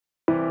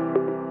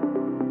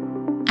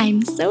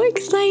I'm so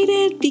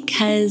excited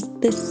because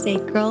the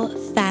Sacral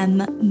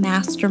Femme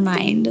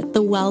Mastermind,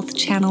 the wealth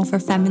channel for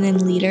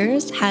feminine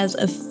leaders, has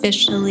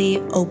officially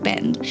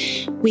opened.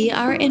 We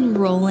are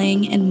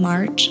enrolling in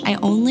March. I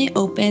only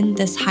open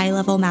this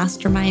high-level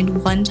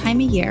mastermind one time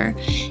a year,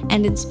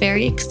 and it's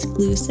very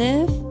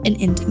exclusive and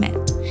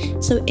intimate.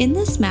 So in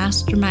this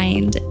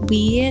mastermind,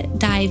 we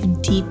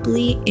dive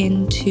deeply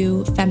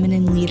into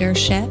feminine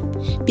leadership,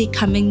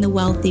 becoming the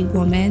wealthy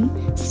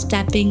woman,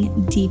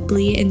 stepping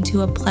deeply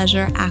into a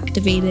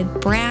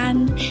pleasure-activated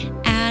brand,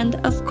 and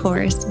of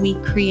course, we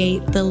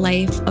create the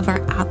life of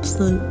our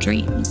absolute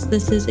dreams.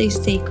 This is a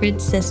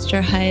sacred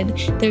sisterhood.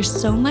 There's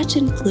so much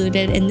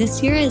included, and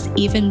this year is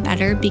even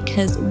better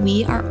because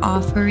we are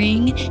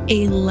offering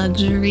a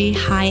luxury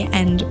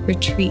high-end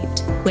retreat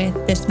with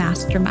this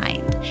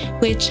mastermind,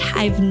 which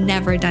I've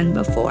never done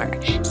before.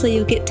 So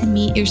you'll get to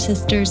meet your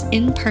sisters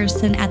in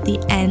person at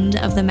the end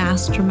of the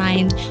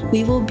mastermind.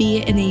 We will be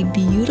in a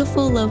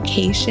beautiful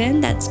location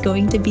that's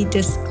going to be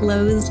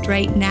disclosed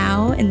right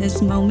now in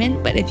this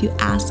moment, but if you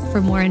ask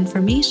for more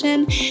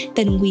information,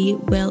 then we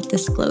will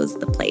disclose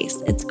the place.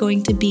 It's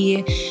going to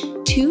be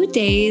 2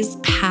 days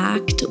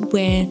packed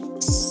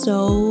with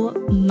so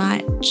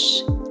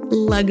much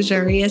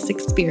luxurious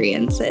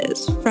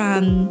experiences.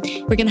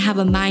 We're going to have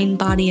a mind,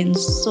 body, and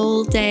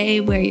soul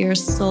day where your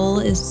soul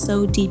is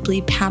so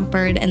deeply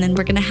pampered. And then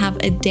we're going to have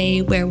a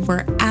day where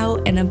we're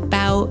out and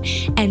about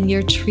and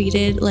you're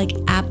treated like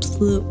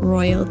absolute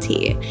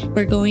royalty.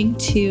 We're going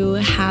to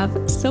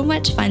have so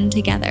much fun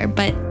together.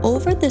 But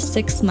over the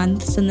 6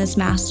 months in this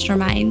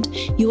mastermind,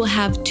 you will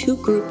have 2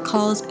 group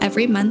calls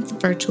every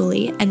month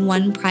virtually and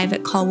 1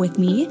 private call with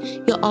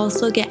me. You'll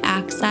also get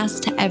access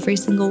to every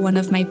single one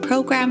of my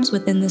programs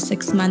within the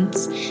 6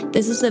 months.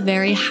 This is a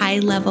very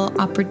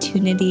high-level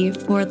opportunity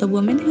for the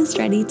woman who's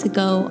ready to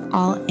go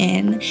all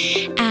in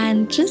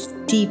and just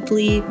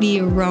deeply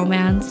be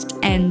romanced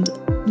and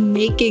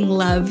making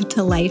love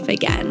to life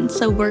again.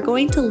 So we're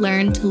going to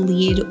learn to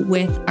lead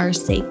with our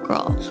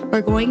sacral.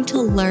 We're going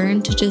to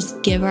learn to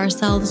just give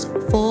ourselves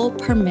full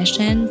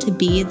permission to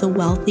be the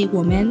wealthy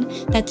woman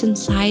that's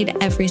inside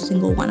every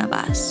single one of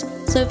us.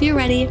 So if you're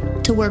ready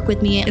to work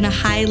with me in a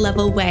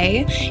high-level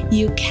way,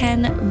 you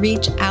can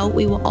reach out.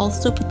 We will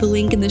also put the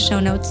link in the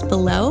show notes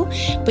below,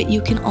 but you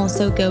can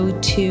also go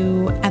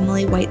to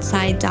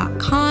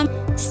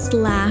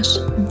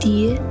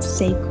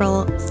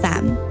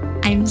emilywhiteside.com/thesacralfemme.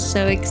 I'm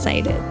so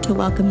excited to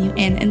welcome you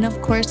in. And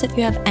of course, if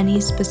you have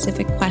any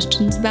specific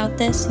questions about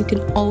this, you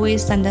can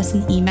always send us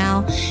an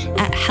email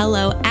at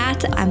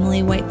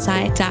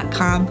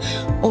hello@emilywhiteside.com,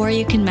 or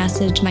you can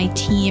message my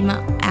team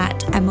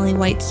at Emily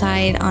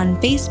Whiteside on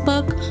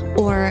Facebook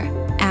or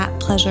at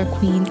Pleasure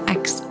Queen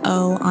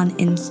XO on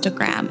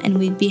Instagram. And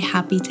we'd be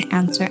happy to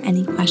answer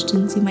any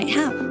questions you might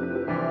have.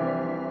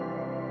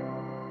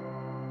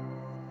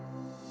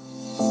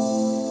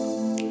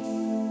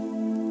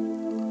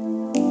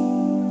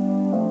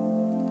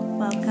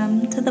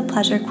 To the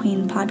Pleasure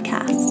Queen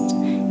podcast,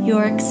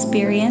 your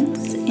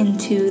experience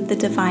into the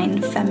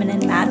divine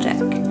feminine magic.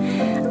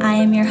 I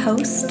am your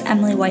host,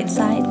 Emily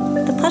Whiteside,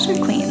 the Pleasure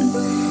Queen.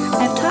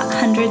 I've taught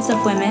hundreds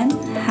of women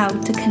how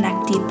to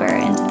connect deeper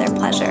into their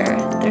pleasure,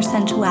 their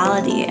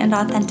sensuality, and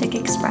authentic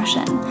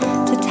expression,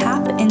 to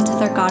tap into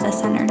their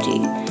goddess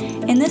energy.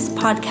 In this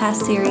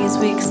podcast series,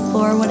 we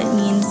explore what it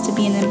means to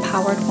be an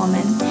empowered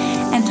woman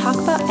and talk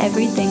about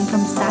everything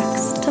from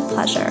sex to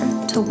pleasure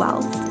to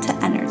wealth to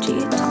energy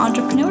to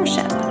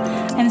entrepreneurship.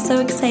 I'm so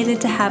excited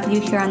to have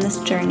you here on this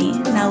journey.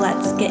 Now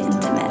let's get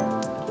intimate.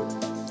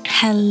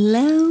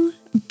 Hello,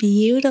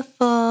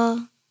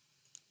 beautiful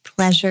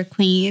Pleasure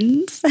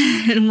Queens,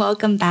 and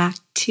welcome back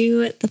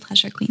to the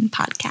Pleasure Queen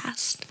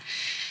podcast.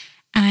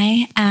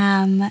 I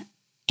am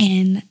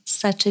in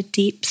such a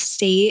deep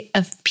state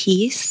of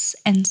peace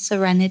and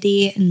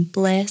serenity and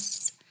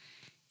bliss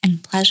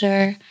and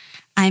pleasure.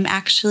 I'm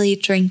actually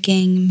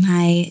drinking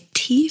my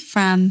tea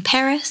from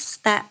Paris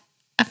that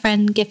a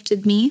friend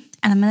gifted me,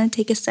 and I'm going to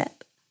take a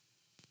sip.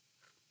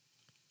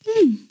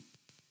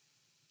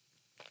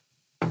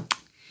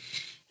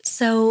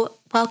 So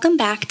welcome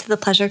back to the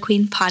Pleasure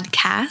Queen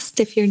podcast.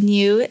 If you're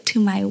new to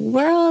my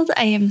world,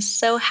 I am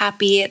so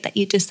happy that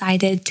you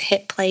decided to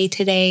hit play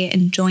today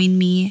and join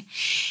me.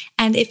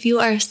 And if you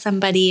are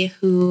somebody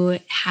who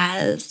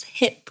has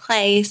hit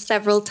play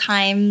several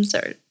times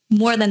or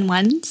more than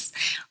once,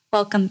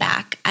 welcome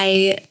back.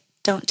 I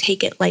don't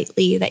take it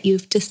lightly that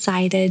you've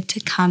decided to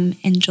come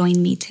and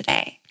join me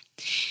today.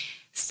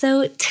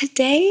 So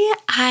today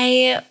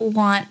I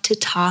want to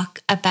talk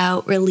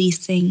about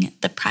releasing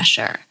the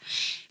pressure.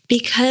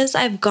 Because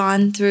I've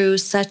gone through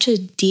such a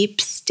deep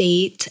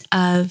state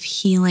of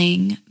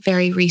healing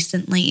very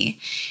recently,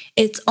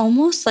 it's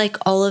almost like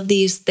all of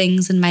these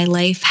things in my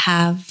life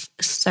have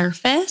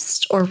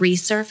surfaced or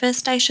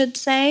resurfaced, I should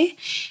say,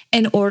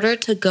 in order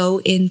to go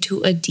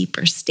into a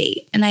deeper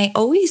state. And I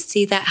always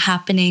see that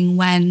happening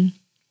when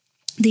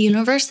the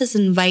universe is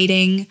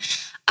inviting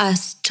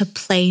us to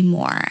play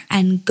more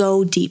and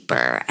go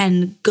deeper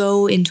and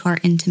go into our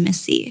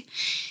intimacy.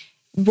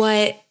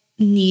 What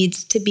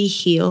needs to be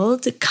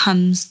healed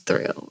comes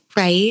through,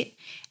 right?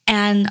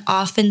 And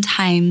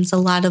oftentimes a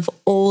lot of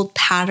old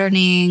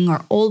patterning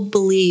or old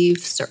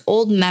beliefs or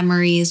old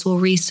memories will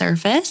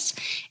resurface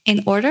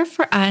in order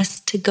for us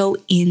to go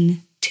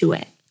into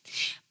it.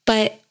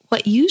 But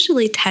what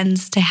usually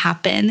tends to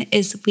happen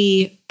is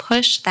we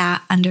push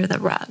that under the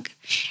rug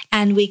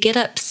and we get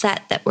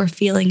upset that we're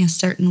feeling a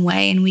certain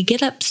way, and we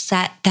get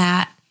upset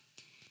that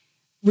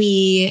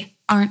we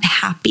aren't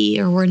happy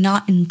or we're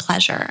not in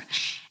pleasure.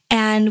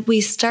 And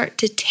we start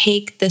to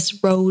take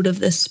this road of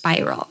the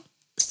spiral.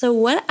 So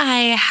what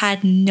I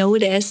had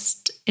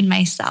noticed in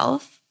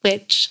myself,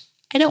 which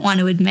I don't want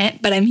to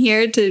admit, but I'm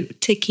here to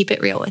keep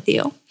it real with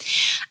you.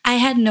 I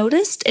had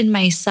noticed in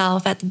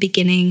myself at the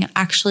beginning,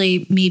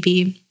 actually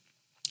maybe,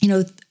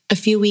 a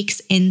few weeks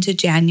into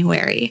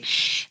January,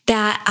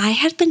 that I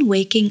had been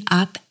waking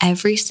up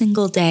every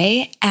single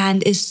day.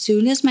 And as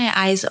soon as my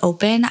eyes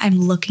open, I'm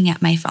looking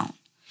at my phone.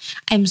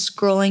 I'm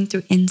scrolling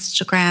through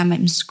Instagram,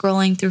 I'm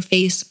scrolling through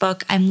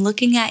Facebook, I'm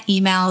looking at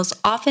emails,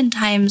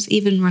 oftentimes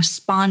even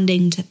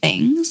responding to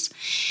things.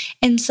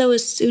 And so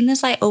as soon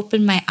as I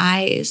open my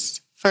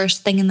eyes,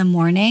 first thing in the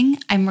morning,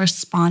 I'm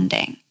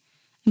responding.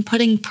 I'm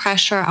putting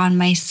pressure on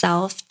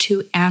myself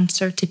to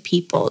answer to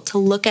people, to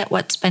look at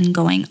what's been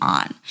going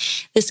on.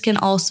 This can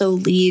also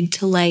lead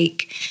to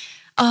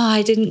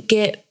I didn't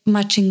get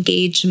much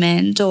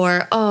engagement,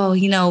 or,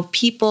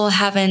 people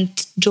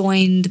haven't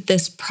joined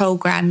this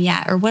program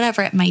yet, or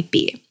whatever it might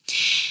be.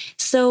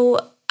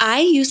 So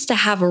I used to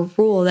have a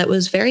rule that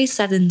was very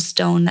set in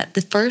stone that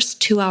the first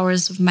 2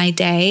 hours of my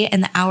day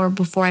and the hour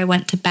before I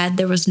went to bed,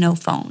 there was no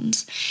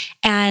phones.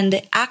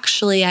 And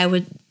actually, I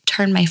would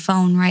turn my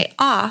phone right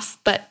off.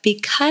 But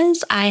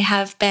because I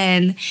have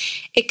been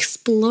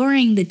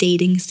exploring the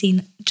dating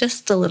scene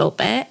just a little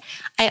bit,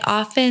 I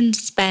often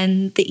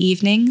spend the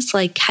evenings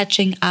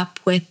catching up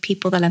with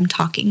people that I'm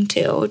talking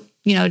to,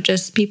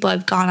 just people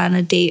I've gone on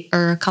a date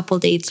or a couple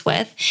dates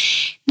with.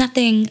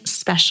 Nothing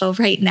special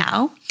right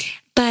now,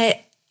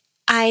 but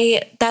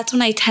that's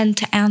when I tend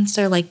to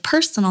answer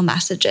personal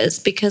messages,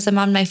 because I'm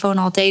on my phone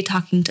all day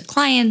talking to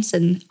clients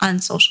and on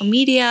social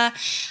media.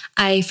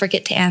 I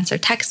forget to answer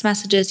text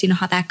messages. You know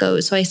how that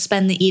goes. So I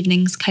spend the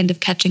evenings kind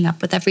of catching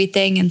up with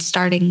everything and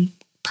starting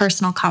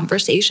personal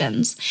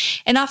conversations.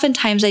 And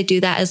oftentimes I do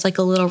that as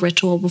a little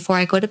ritual before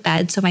I go to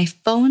bed. So my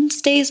phone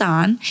stays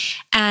on,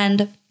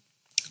 and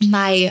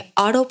my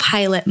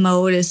autopilot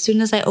mode, as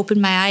soon as I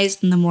open my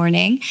eyes in the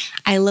morning,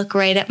 I look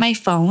right at my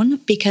phone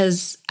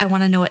because I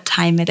want to know what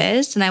time it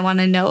is. And I want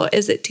to know,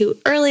 is it too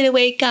early to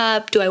wake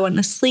up? Do I want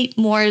to sleep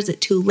more? Is it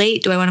too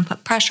late? Do I want to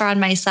put pressure on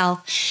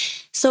myself?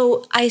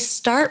 So I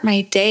start my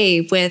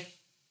day with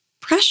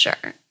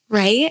pressure,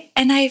 right?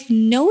 And I've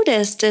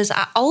noticed as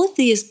all of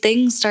these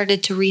things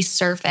started to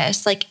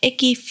resurface,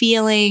 icky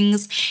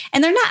feelings,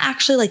 and they're not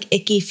actually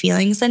icky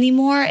feelings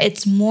anymore.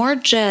 It's more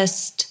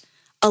just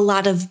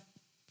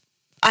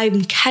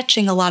I'm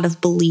catching a lot of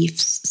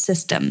beliefs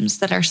systems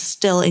that are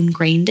still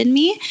ingrained in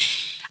me.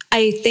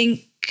 I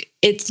think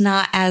it's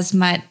not as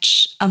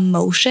much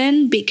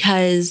emotion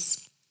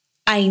because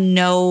I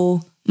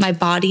know my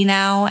body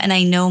now and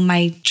I know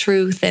my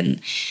truth,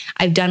 and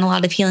I've done a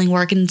lot of healing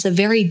work, and it's a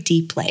very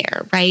deep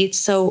layer, right?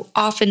 So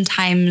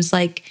oftentimes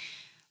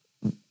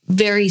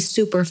very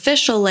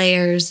superficial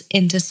layers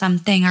into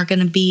something are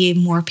going to be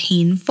more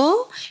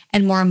painful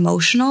and more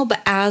emotional.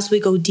 But as we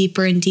go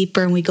deeper and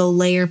deeper and we go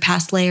layer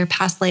past layer,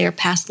 past layer,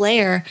 past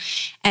layer,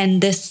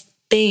 and this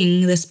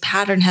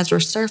pattern has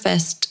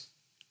resurfaced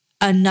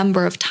a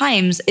number of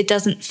times, it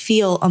doesn't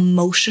feel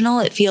emotional.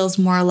 It feels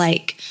more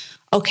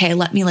okay,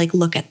 let me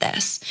look at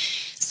this.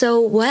 So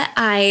what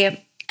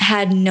I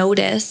had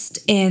noticed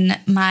in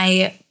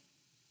my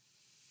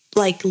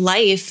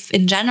life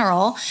in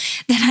general,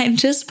 that I'm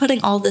just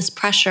putting all this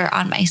pressure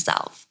on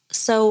myself.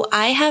 So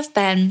I have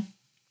been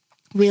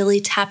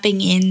really tapping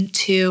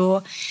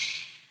into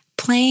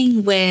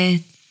playing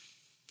with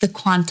the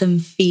quantum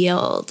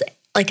field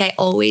like I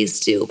always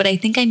do, but I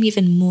think I'm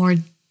even more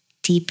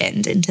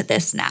deepened into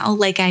this now.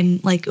 I'm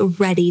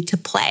ready to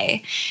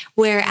play.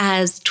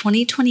 Whereas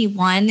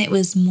 2021, it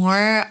was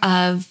more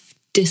of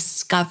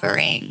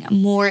discovering,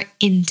 more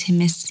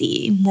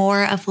intimacy,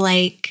 more of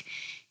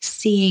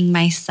seeing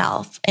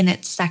myself in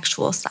its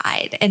sexual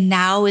side. And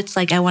now it's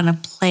I want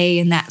to play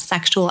in that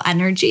sexual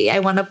energy. I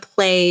want to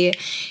play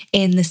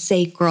in the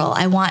sacral.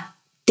 I want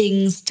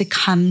things to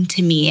come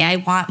to me. I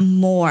want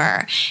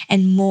more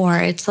and more.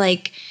 It's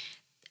I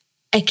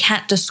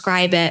can't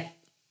describe it,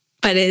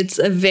 but it's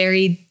a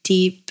very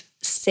deep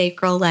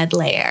sacral led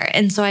layer.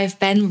 And so I've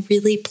been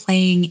really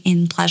playing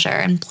in pleasure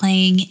and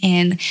playing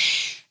in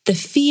the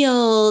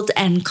field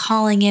and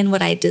calling in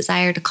what I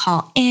desire to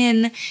call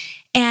in.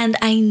 And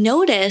I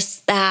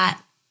noticed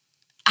that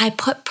I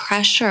put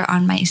pressure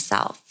on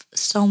myself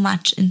so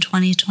much in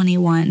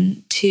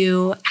 2021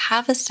 to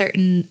have a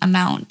certain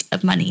amount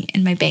of money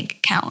in my bank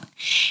account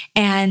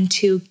and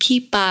to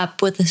keep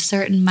up with a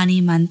certain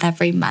money month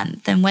every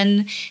month. And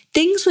when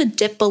things would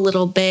dip a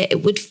little bit,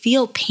 it would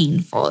feel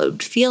painful. It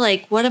would feel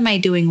what am I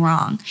doing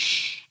wrong?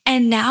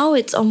 And now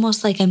it's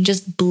almost like I'm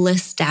just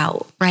blissed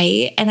out,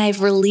 right? And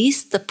I've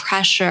released the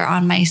pressure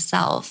on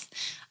myself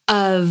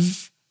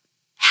of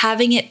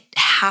having it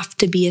have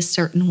to be a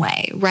certain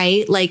way,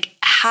 right? Like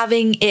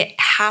having it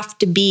have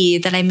to be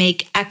that I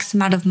make X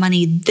amount of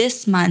money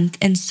this month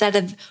instead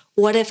of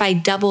what if I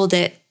doubled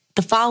it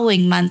the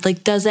following month?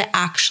 Like, does it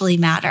actually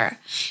matter?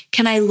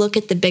 Can I look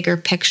at the bigger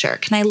picture?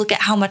 Can I look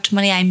at how much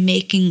money I'm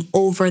making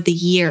over the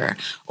year,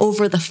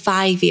 over the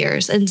 5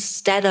 years,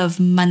 instead of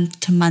month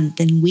to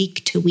month and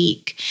week to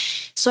week?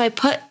 So I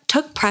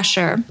took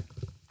pressure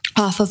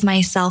off of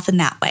myself in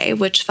that way,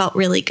 which felt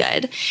really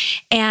good.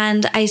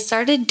 And I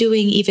started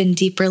doing even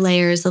deeper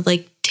layers of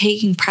like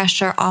taking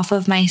pressure off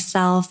of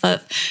myself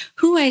of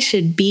who I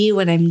should be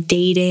when I'm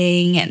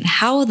dating and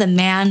how the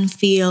man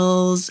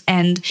feels.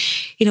 And,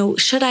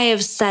 should I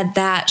have said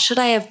that? Should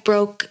I have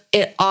broke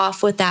it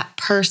off with that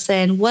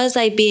person? Was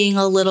I being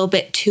a little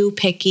bit too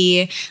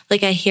picky?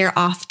 Like I hear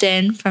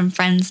often from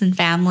friends and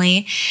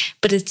family,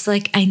 but it's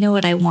like, I know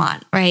what I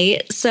want,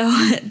 right? So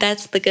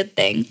that's the good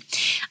thing.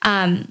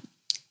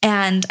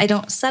 And I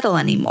don't settle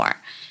anymore.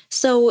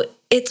 So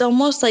it's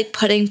almost like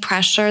putting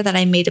pressure that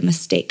I made a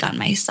mistake on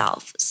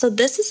myself. So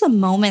this is a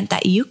moment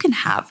that you can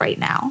have right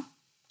now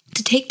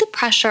to take the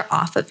pressure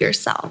off of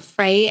yourself,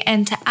 right?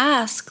 And to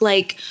ask,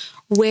 like,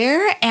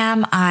 where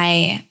am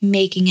I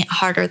making it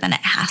harder than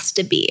it has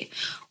to be?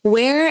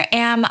 Where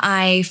am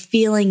I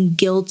feeling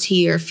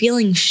guilty or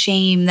feeling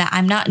shame that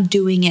I'm not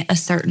doing it a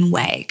certain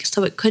way?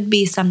 So it could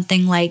be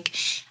something like,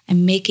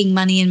 I'm making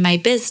money in my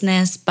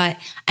business, but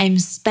I'm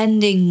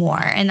spending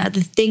more. And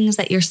the things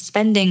that you're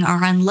spending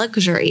are on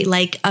luxury,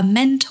 like a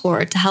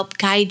mentor to help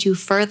guide you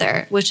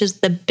further, which is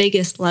the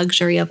biggest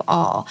luxury of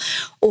all.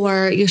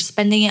 Or you're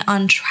spending it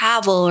on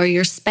travel, or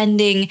you're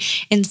spending,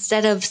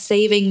 instead of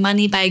saving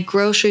money by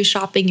grocery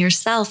shopping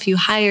yourself, you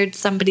hired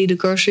somebody to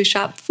grocery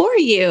shop for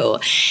you.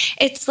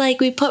 It's like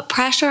we put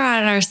pressure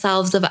on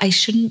ourselves of, I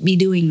shouldn't be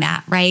doing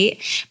that,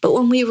 right? But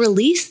when we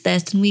release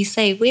this and we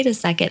say, wait a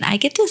second, I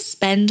get to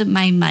spend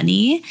my money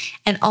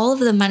and all of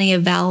the money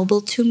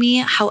available to me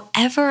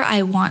however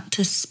I want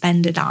to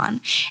spend it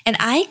on. And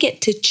I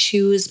get to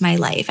choose my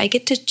life. I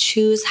get to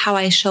choose how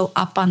I show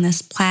up on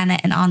this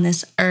planet and on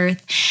this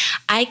earth.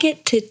 I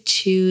get to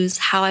choose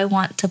how I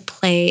want to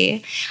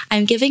play.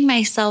 I'm giving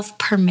myself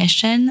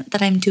permission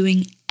that I'm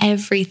doing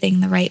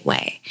everything the right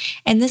way.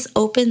 And this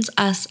opens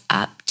us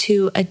up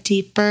to a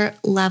deeper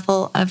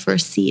level of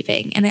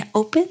receiving. And it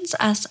opens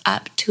us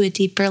up to a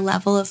deeper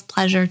level of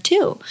pleasure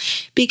too.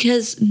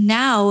 Because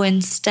now,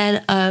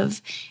 instead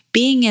of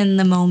being in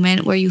the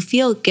moment where you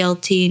feel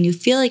guilty and you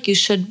feel like you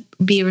should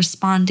be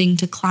responding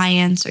to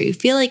clients, or you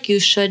feel like you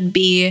should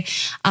be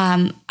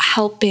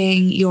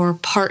helping your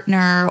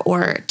partner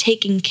or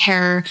taking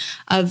care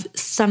of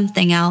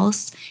something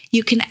else,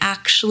 you can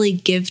actually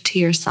give to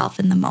yourself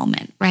in the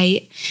moment,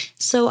 right?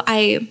 So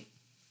I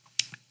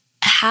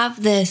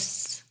have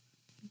this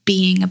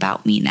being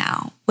about me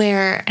now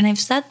where, and I've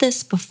said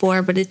this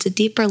before, but it's a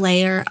deeper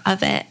layer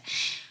of it,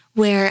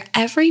 where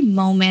every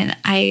moment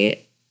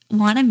I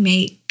want to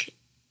make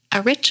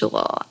a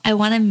ritual. I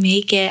want to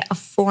make it a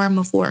form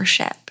of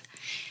worship.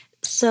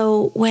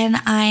 So when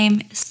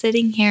I'm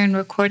sitting here and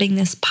recording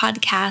this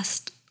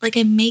podcast, like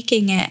I'm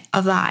making it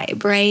a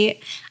vibe, right?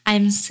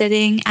 I'm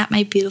sitting at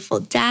my beautiful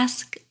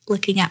desk,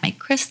 looking at my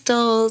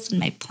crystals and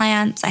my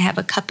plants. I have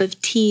a cup of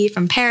tea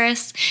from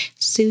Paris.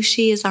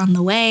 Sushi is on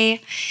the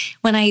way.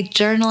 When I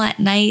journal at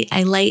night,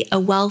 I light a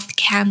wealth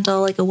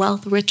candle, like a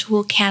wealth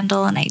ritual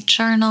candle, and I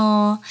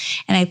journal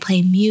and I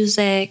play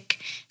music.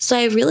 So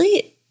I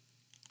really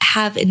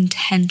have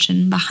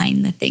intention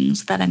behind the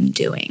things that I'm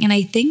doing. And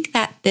I think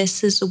that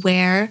this is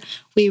where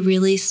we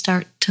really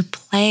start to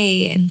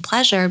play in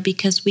pleasure,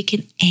 because we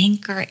can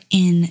anchor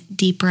in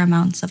deeper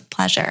amounts of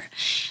pleasure.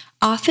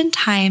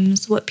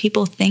 Oftentimes, what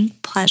people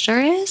think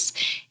pleasure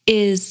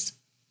is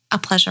a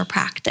pleasure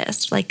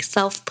practice, like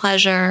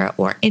self-pleasure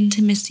or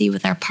intimacy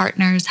with our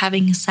partners,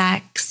 having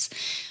sex,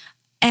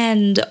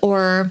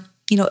 or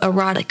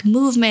erotic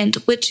movement,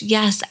 which,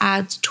 yes,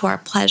 adds to our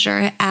pleasure,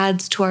 it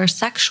adds to our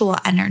sexual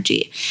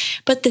energy.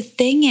 But the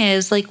thing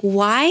is, like,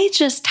 why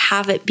just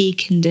have it be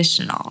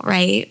conditional,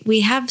 right?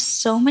 We have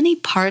so many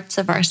parts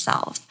of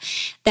ourselves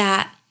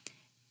that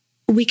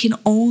we can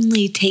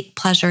only take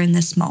pleasure in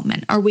this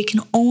moment, or we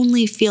can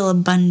only feel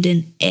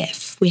abundant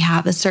if we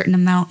have a certain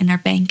amount in our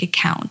bank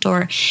account,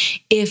 or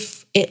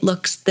if it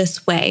looks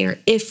this way, or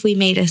if we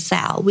made a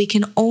sale. We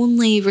can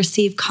only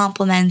receive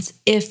compliments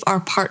if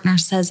our partner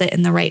says it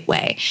in the right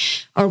way,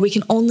 or we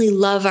can only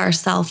love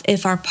ourselves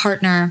if our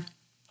partner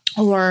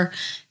or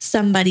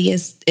somebody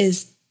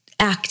is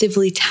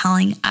actively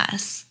telling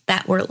us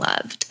that we're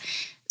loved.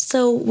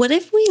 So what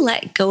if we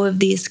let go of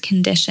these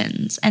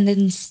conditions and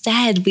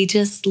instead we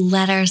just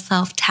let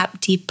ourselves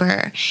tap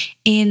deeper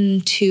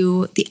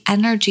into the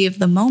energy of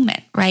the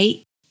moment,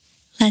 right?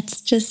 Let's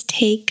just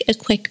take a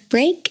quick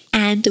break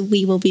and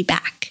we will be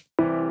back.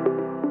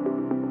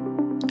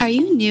 Are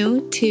you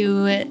new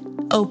to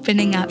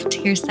opening up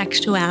to your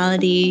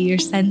sexuality, your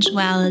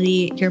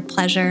sensuality, your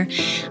pleasure?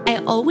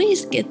 I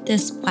always get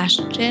this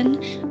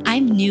question.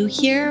 I'm new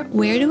here.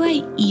 Where do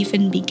I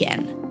even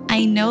begin?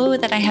 I know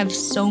that I have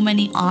so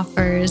many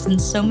offers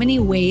and so many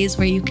ways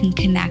where you can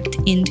connect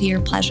into your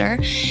pleasure,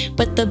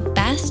 but the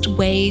best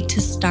way to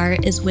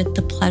start is with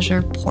the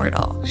Pleasure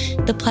Portal.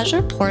 The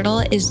Pleasure Portal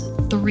is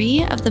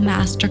 3 of the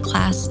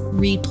masterclass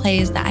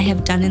replays that I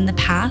have done in the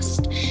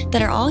past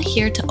that are all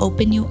here to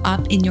open you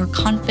up in your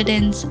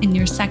confidence, in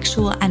your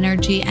sexual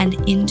energy, and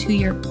into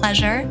your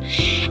pleasure.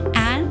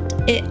 And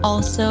it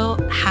also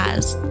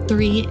has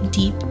 3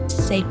 deep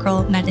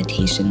sacral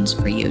meditations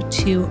for you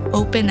to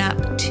open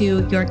up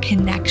to your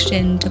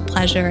connection to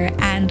pleasure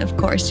and, of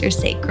course, your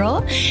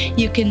sacral.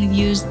 You can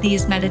use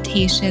these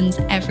meditations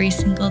every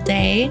single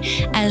day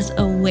as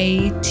a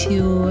way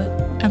to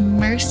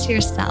immerse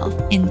yourself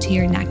into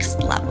your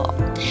next level.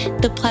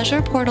 The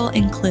Pleasure Portal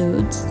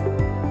includes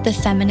the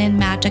Feminine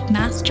Magic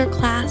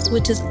Masterclass,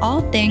 which is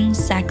all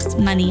things sex,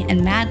 money,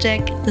 and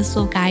magic. This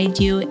will guide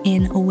you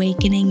in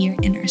awakening your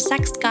inner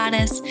sex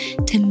goddess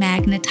to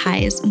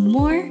magnetize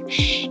more.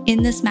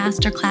 In this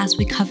masterclass,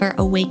 we cover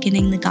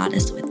awakening the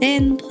goddess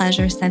within,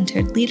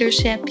 pleasure-centered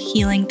leadership,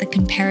 healing the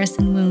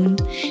comparison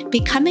wound,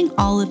 becoming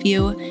all of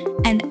you,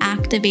 and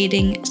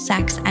activating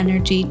sex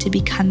energy to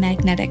become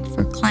magnetic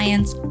for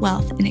clients,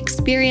 wealth, and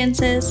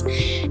experiences.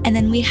 And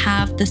then we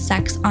have the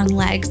Sex on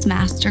Legs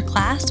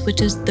Masterclass,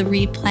 which is the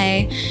replay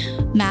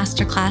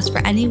masterclass for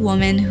any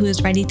woman who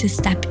is ready to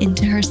step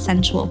into her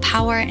sensual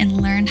power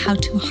and learn how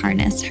to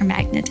harness her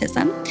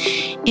magnetism.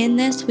 In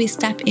this, we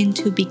step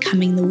into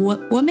becoming the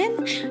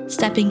woman,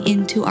 stepping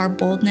into our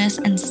boldness,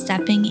 and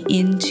stepping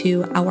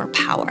into our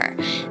power.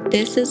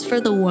 This is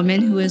for the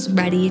woman who is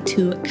ready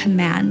to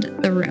command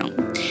the room.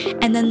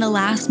 And then the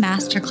last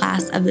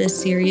masterclass of this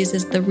series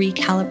is the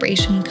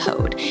Recalibration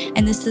Code.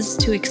 And this is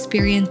to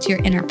experience your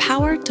inner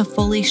power to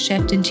fully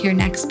shift into your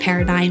next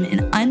paradigm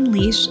and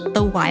unleash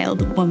the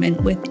wild woman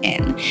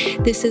within.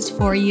 This is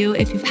for you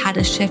if you've had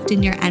a shift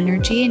in your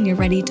energy and you're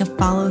ready to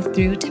follow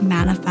through to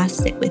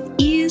manifest it with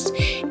ease.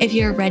 If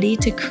you're ready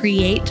to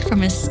create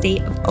from a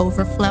state of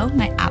overflow,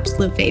 my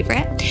absolute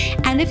favorite.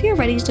 And if you're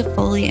ready to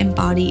fully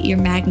embody your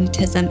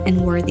magnetism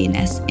and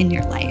worthiness in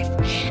your life.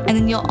 And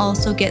then you'll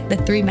also get the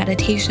 3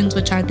 meditations,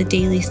 which are the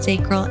Daily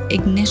Sacral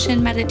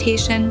Ignition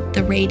Meditation,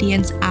 the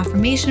Radiance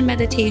Affirmation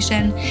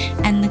Meditation,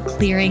 and the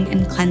Clearing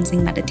and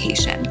Cleansing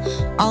Meditation.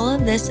 All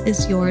of this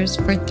is yours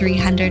for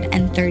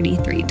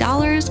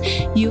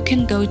 $333. You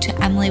can go to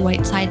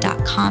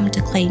emilywhiteside.com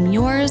to claim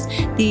yours.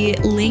 The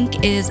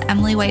link is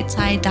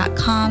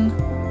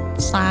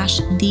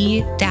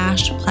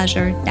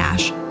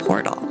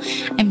emilywhiteside.com/the-pleasure-portal.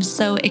 I'm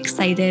so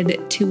excited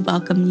to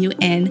welcome you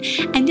in,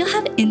 and you'll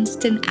have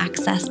instant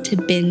access to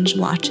binge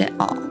watch it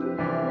all.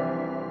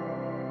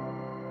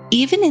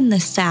 Even in the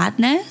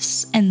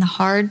sadness and the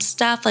hard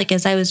stuff, like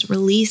as I was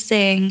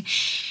reliving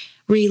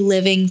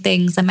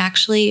things, I'm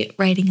actually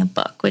writing a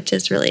book, which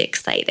is really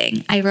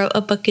exciting. I wrote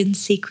a book in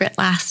secret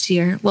last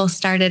year.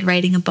 Started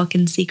writing a book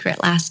in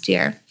secret last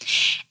year.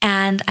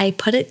 And I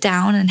put it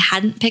down and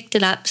hadn't picked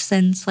it up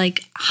since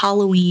like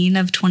Halloween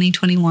of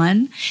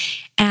 2021.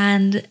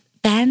 And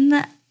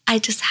then I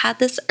just had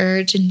this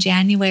urge in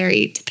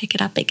January to pick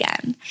it up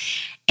again.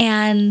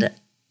 And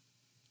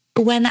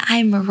when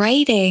I'm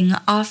writing,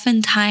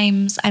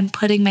 oftentimes I'm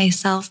putting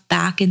myself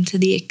back into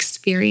the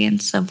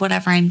experience of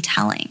whatever I'm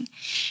telling.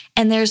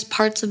 And there's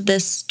parts of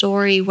this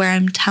story where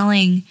I'm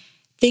telling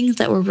things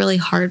that were really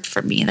hard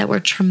for me, that were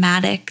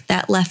traumatic,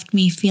 that left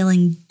me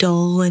feeling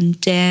dull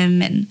and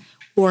dim and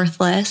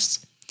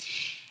worthless.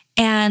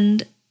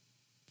 And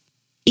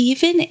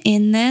even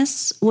in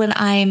this, when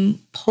I'm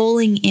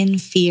pulling in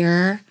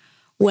fear,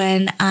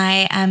 when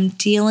I am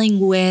dealing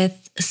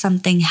with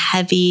something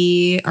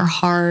heavy or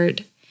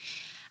hard,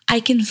 I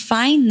can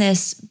find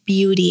this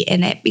beauty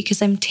in it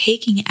because I'm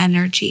taking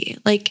energy.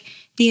 Like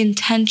the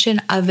intention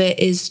of it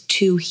is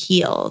to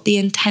heal. The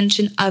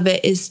intention of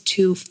it is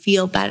to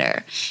feel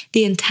better.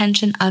 The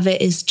intention of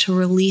it is to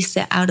release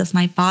it out of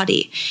my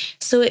body.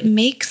 So it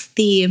makes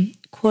the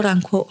quote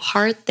unquote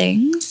hard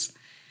things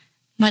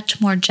much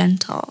more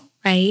gentle,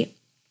 right?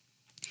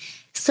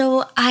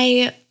 So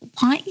I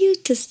want you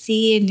to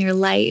see in your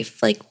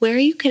life, like where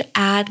you could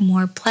add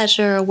more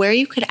pleasure, where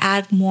you could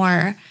add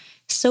more,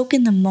 soak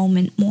in the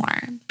moment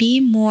more, be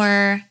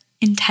more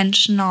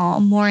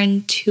intentional, more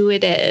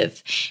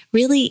intuitive,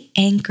 really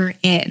anchor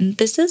in.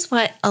 This is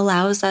what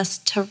allows us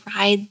to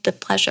ride the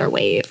pleasure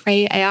wave,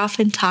 right? I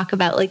often talk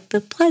about like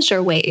the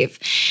pleasure wave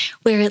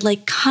where it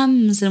like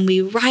comes and we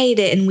ride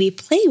it and we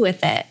play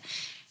with it.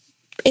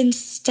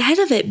 Instead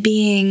of it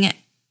being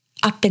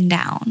up and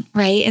down,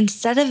 right?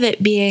 Instead of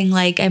it being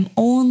like, I'm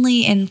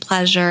only in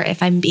pleasure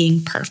if I'm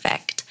being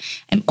perfect.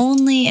 I'm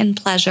only in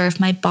pleasure if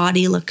my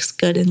body looks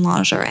good in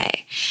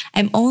lingerie.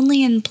 I'm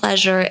only in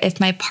pleasure if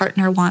my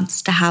partner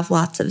wants to have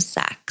lots of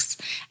sex.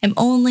 I'm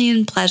only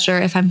in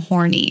pleasure if I'm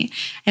horny.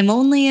 I'm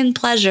only in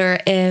pleasure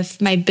if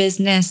my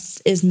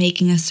business is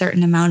making a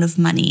certain amount of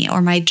money,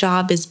 or my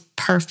job is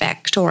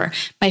perfect, or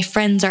my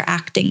friends are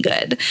acting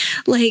good,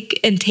 like,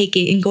 and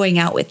going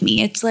out with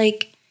me. It's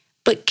like,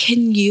 but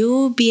can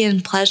you be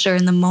in pleasure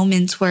in the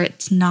moments where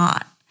it's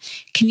not?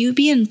 Can you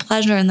be in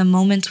pleasure in the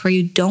moments where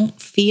you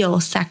don't feel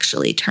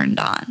sexually turned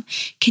on?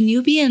 Can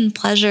you be in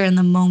pleasure in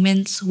the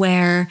moments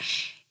where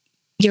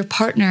your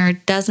partner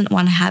doesn't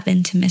want to have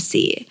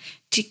intimacy?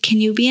 Can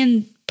you be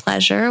in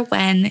pleasure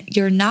when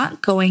you're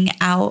not going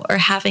out or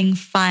having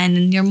fun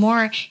and you're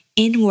more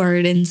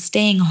inward and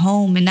staying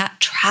home and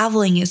not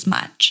traveling as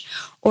much?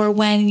 Or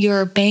when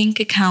your bank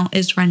account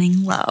is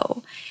running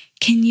low?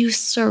 Can you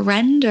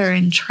surrender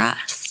and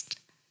trust?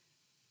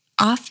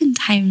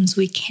 Oftentimes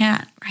we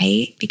can't,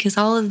 right? Because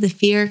all of the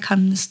fear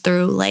comes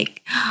through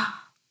like,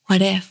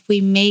 what if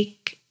we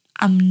make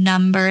a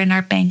number in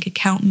our bank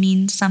account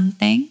mean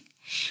something?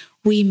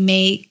 We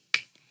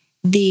make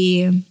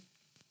the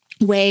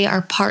way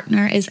our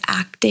partner is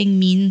acting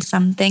mean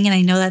something. And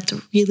I know that's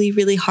really,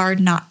 really hard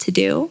not to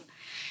do.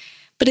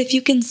 But if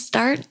you can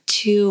start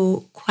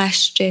to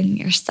question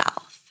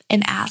yourself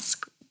and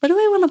ask, what do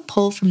I want to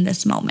pull from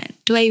this moment?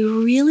 Do I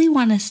really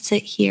want to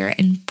sit here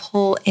and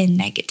pull in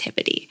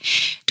negativity?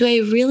 Do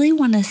I really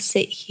want to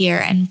sit here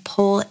and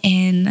pull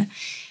in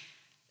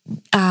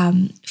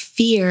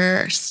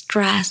fear,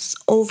 stress,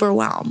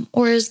 overwhelm?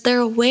 Or is there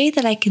a way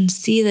that I can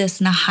see this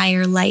in a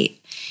higher light?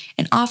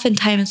 And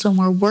oftentimes when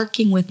we're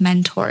working with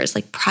mentors,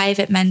 like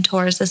private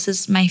mentors, this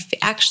is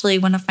actually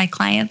one of my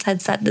clients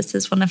had said this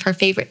is one of her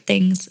favorite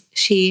things.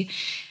 She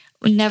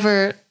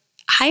never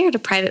hired a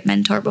private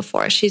mentor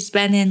before. She's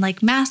been in like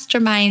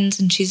masterminds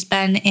and she's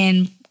been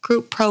in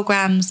group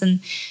programs and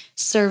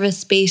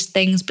service-based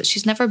things, but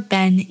she's never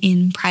been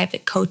in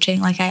private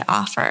coaching like I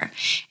offer.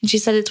 And she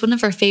said it's one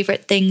of her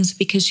favorite things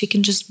because she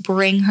can just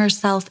bring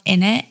herself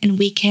in it and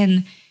we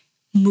can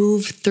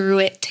move through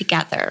it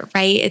together,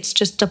 right? It's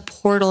just a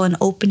portal, an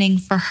opening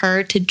for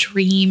her to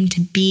dream,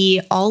 to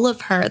be all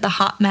of her, the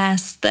hot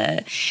mess,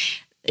 the,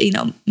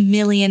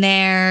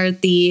 millionaire,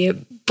 the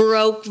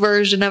broke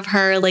version of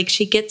her. Like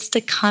she gets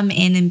to come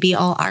in and be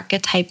all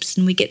archetypes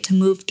and we get to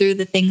move through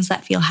the things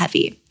that feel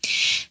heavy.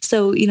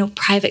 So,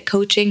 private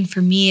coaching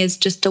for me is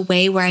just a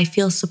way where I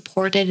feel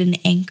supported and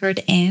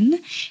anchored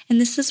in. And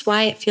this is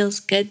why it feels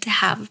good to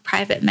have a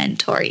private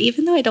mentor,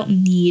 even though I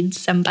don't need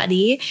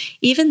somebody,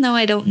 even though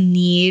I don't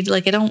need,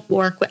 I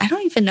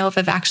don't even know if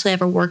I've actually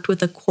ever worked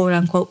with a quote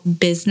unquote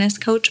business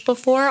coach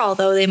before,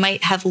 although they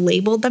might have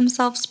labeled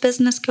themselves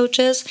business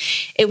coaches.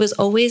 It was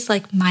always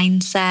like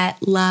mindset,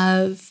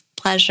 love,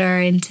 pleasure,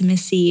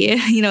 intimacy,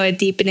 a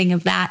deepening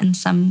of that in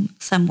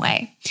some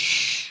way.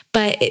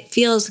 But it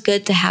feels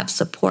good to have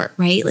support,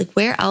 right? Like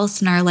where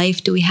else in our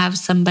life do we have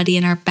somebody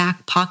in our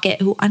back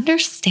pocket who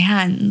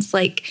understands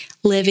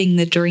living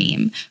the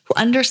dream, who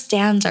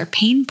understands our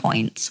pain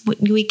points?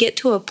 We get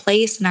to a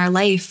place in our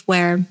life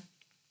where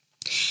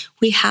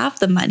we have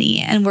the money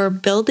and we're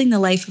building the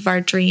life of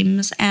our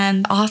dreams.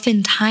 And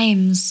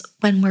oftentimes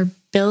when we're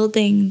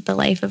building the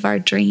life of our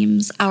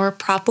dreams, our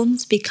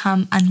problems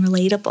become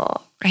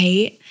unrelatable,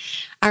 right?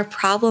 Our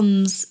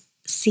problems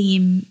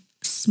seem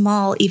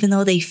small, even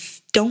though they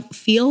don't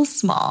feel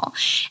small.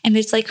 And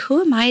it's like,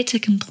 who am I to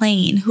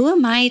complain? Who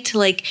am I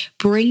to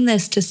bring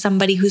this to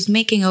somebody who's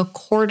making a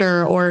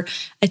quarter or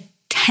a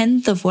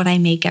tenth of what I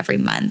make every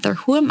month? Or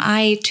who am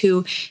I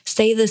to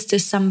say this to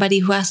somebody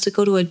who has to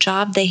go to a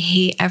job they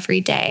hate every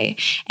day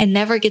and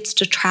never gets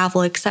to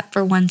travel except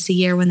for once a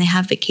year when they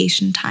have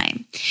vacation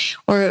time?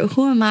 Or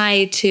who am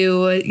I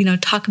to,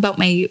 talk about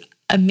my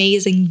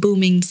amazing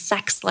booming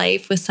sex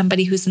life with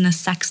somebody who's in a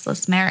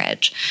sexless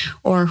marriage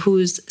or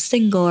who's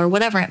single or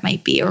whatever it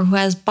might be, or who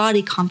has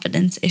body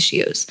confidence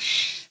issues?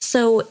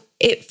 So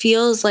it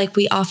feels like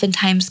we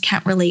oftentimes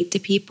can't relate to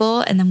people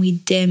and then we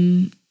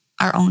dim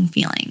our own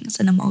feelings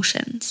and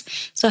emotions.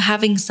 So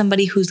having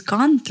somebody who's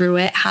gone through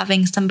it,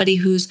 having somebody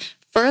who's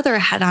further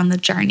ahead on the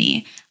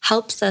journey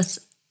helps us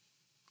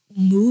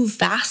move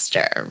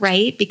faster,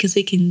 right? Because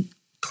we can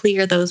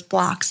clear those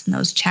blocks and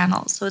those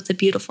channels. So it's a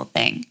beautiful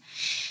thing.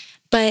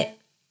 But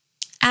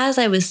as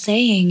I was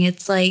saying,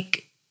 it's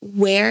like,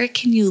 where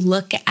can you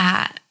look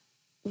at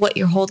what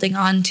you're holding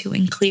on to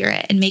and clear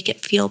it and make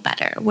it feel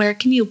better? Where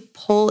can you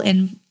pull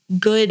in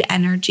good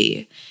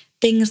energy,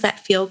 things that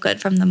feel good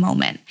from the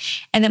moment?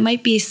 And it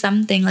might be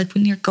something like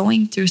when you're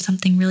going through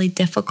something really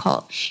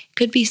difficult, it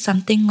could be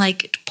something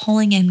like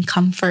pulling in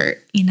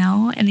comfort,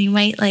 and you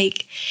might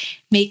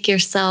make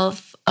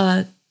yourself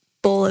a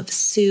bowl of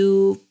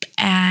soup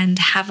and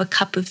have a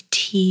cup of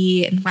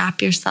tea and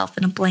wrap yourself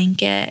in a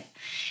blanket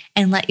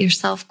and let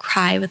yourself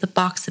cry with a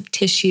box of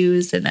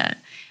tissues and a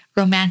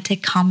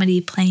romantic comedy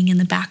playing in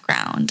the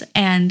background.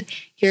 And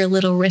your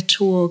little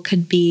ritual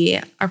could be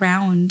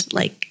around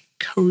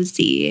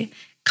cozy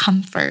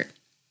comfort.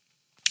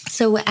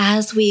 So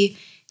as we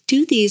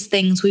do these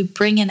things, we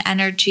bring in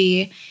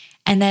energy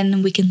and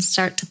then we can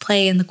start to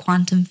play in the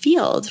quantum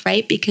field,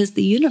 right? Because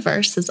the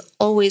universe is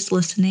always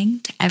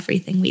listening to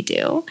everything we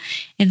do.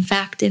 In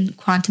fact, in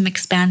Quantum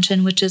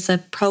Expansion, which is a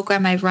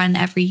program I run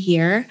every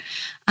year,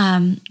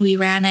 we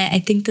ran it. I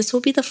think this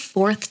will be the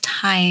 4th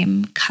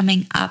time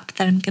coming up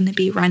that I'm going to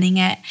be running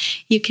it.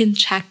 You can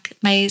check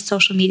my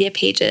social media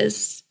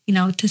pages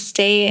to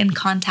stay in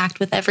contact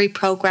with every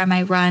program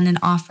I run and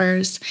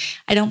offers.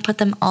 I don't put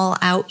them all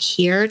out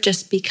here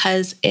just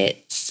because I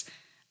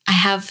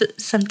have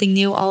something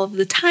new all of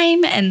the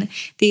time, and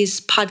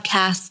these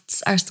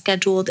podcasts are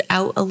scheduled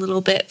out a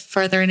little bit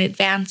further in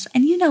advance.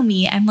 And you know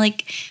me, I'm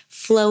like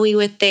flowy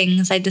with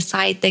things. I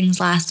decide things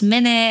last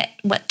minute,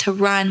 what to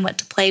run, what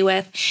to play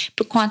with.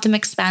 But Quantum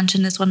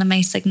Expansion is one of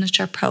my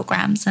signature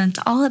programs, and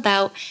it's all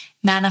about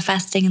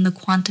manifesting in the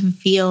quantum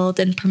field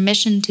and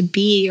permission to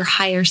be your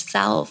higher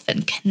self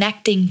and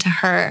connecting to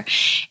her.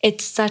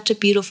 It's such a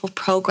beautiful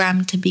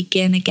program to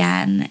begin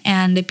again,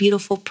 and a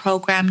beautiful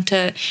program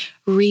to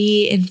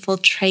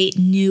re-infiltrate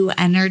new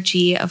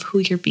energy of who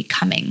you're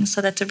becoming.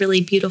 So that's a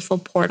really beautiful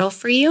portal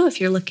for you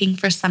if you're looking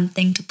for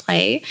something to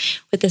play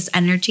with this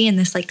energy and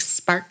this like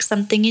spark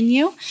something in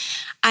you.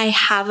 I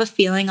have a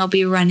feeling I'll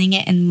be running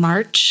it in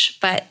March,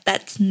 but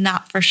that's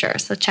not for sure.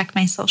 So check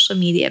my social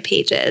media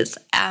pages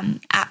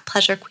at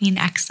Pleasure Queen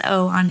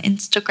XO on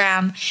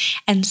Instagram,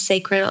 and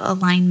Sacred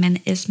Alignment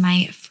is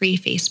my free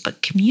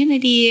Facebook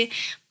community.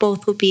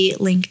 Both will be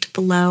linked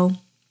below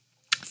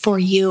for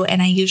you,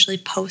 and I usually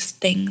post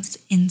things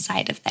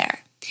inside of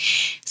there.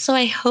 So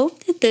I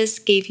hope that this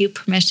gave you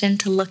permission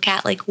to look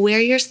at like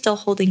where you're still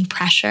holding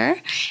pressure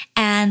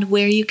and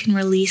where you can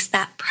release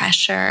that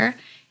pressure,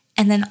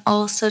 and then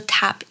also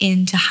tap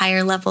into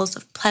higher levels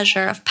of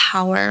pleasure, of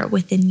power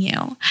within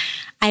you.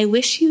 I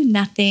wish you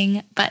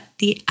nothing but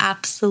the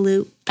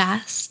absolute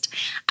best.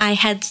 I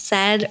had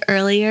said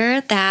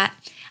earlier that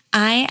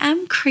I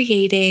am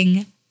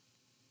creating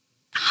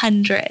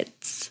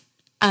hundreds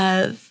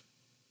of,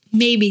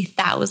 maybe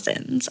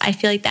thousands, I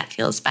feel like that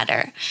feels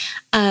better,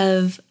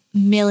 of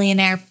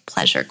millionaire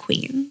pleasure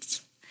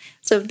queens.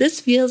 So if this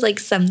feels like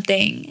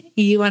something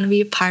you want to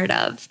be a part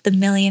of, the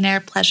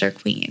millionaire pleasure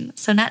queen.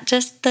 So not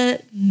just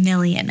the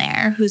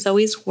millionaire who's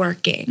always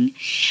working,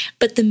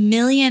 but the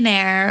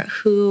millionaire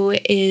who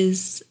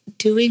is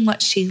doing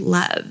what she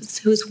loves,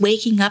 who's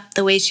waking up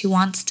the way she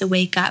wants to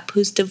wake up,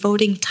 who's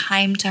devoting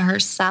time to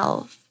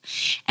herself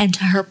and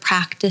to her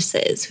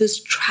practices, who's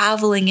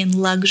traveling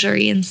in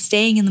luxury and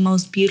staying in the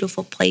most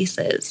beautiful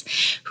places,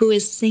 who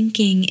is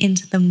sinking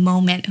into the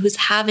moment, who's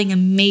having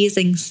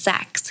amazing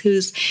sex,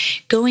 who's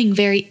going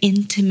very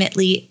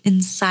intimately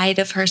inside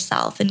of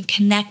herself and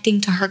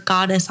connecting to her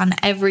goddess on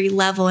every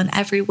level and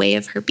every way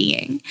of her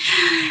being.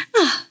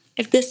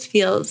 If this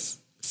feels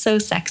so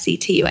sexy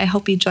to you, I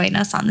hope you join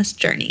us on this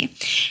journey.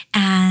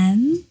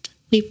 And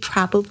we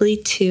probably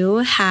too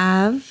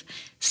have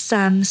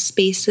some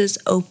spaces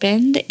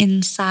opened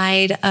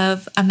inside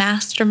of a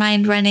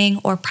mastermind running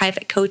or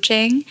private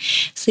coaching.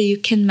 So you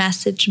can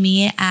message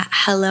me at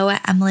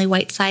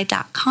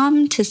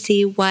hello@emilywhiteside.com to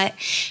see what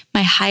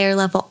my higher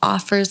level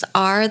offers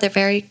are. They're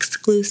very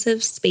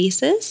exclusive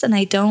spaces, and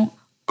I don't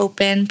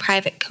open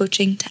private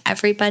coaching to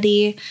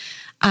everybody.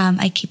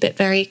 I keep it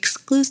very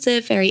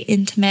exclusive, very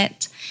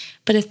intimate.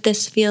 But if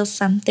this feels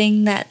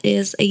something that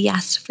is a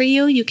yes for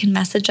you, you can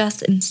message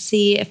us and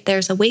see if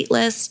there's a wait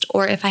list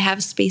or if I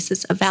have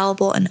spaces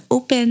available and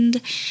opened.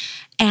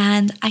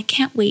 And I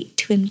can't wait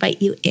to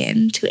invite you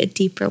into a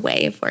deeper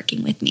way of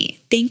working with me.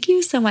 Thank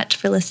you so much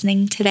for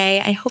listening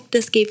today. I hope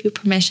this gave you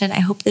permission.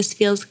 I hope this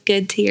feels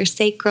good to your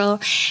sacral.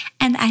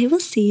 And I will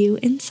see you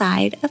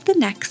inside of the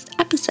next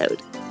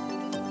episode.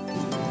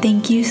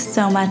 Thank you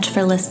so much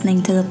for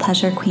listening to the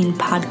Pleasure Queen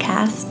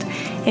podcast.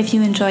 If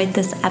you enjoyed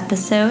this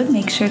episode,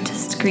 make sure to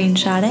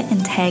screenshot it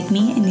and tag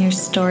me in your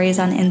stories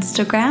on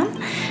Instagram.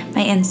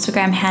 My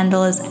Instagram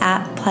handle is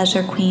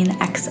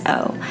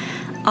 @PleasureQueenXO.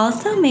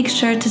 Also, make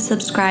sure to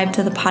subscribe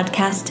to the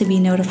podcast to be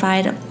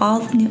notified of all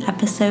the new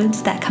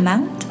episodes that come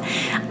out.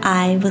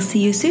 I will see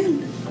you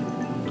soon.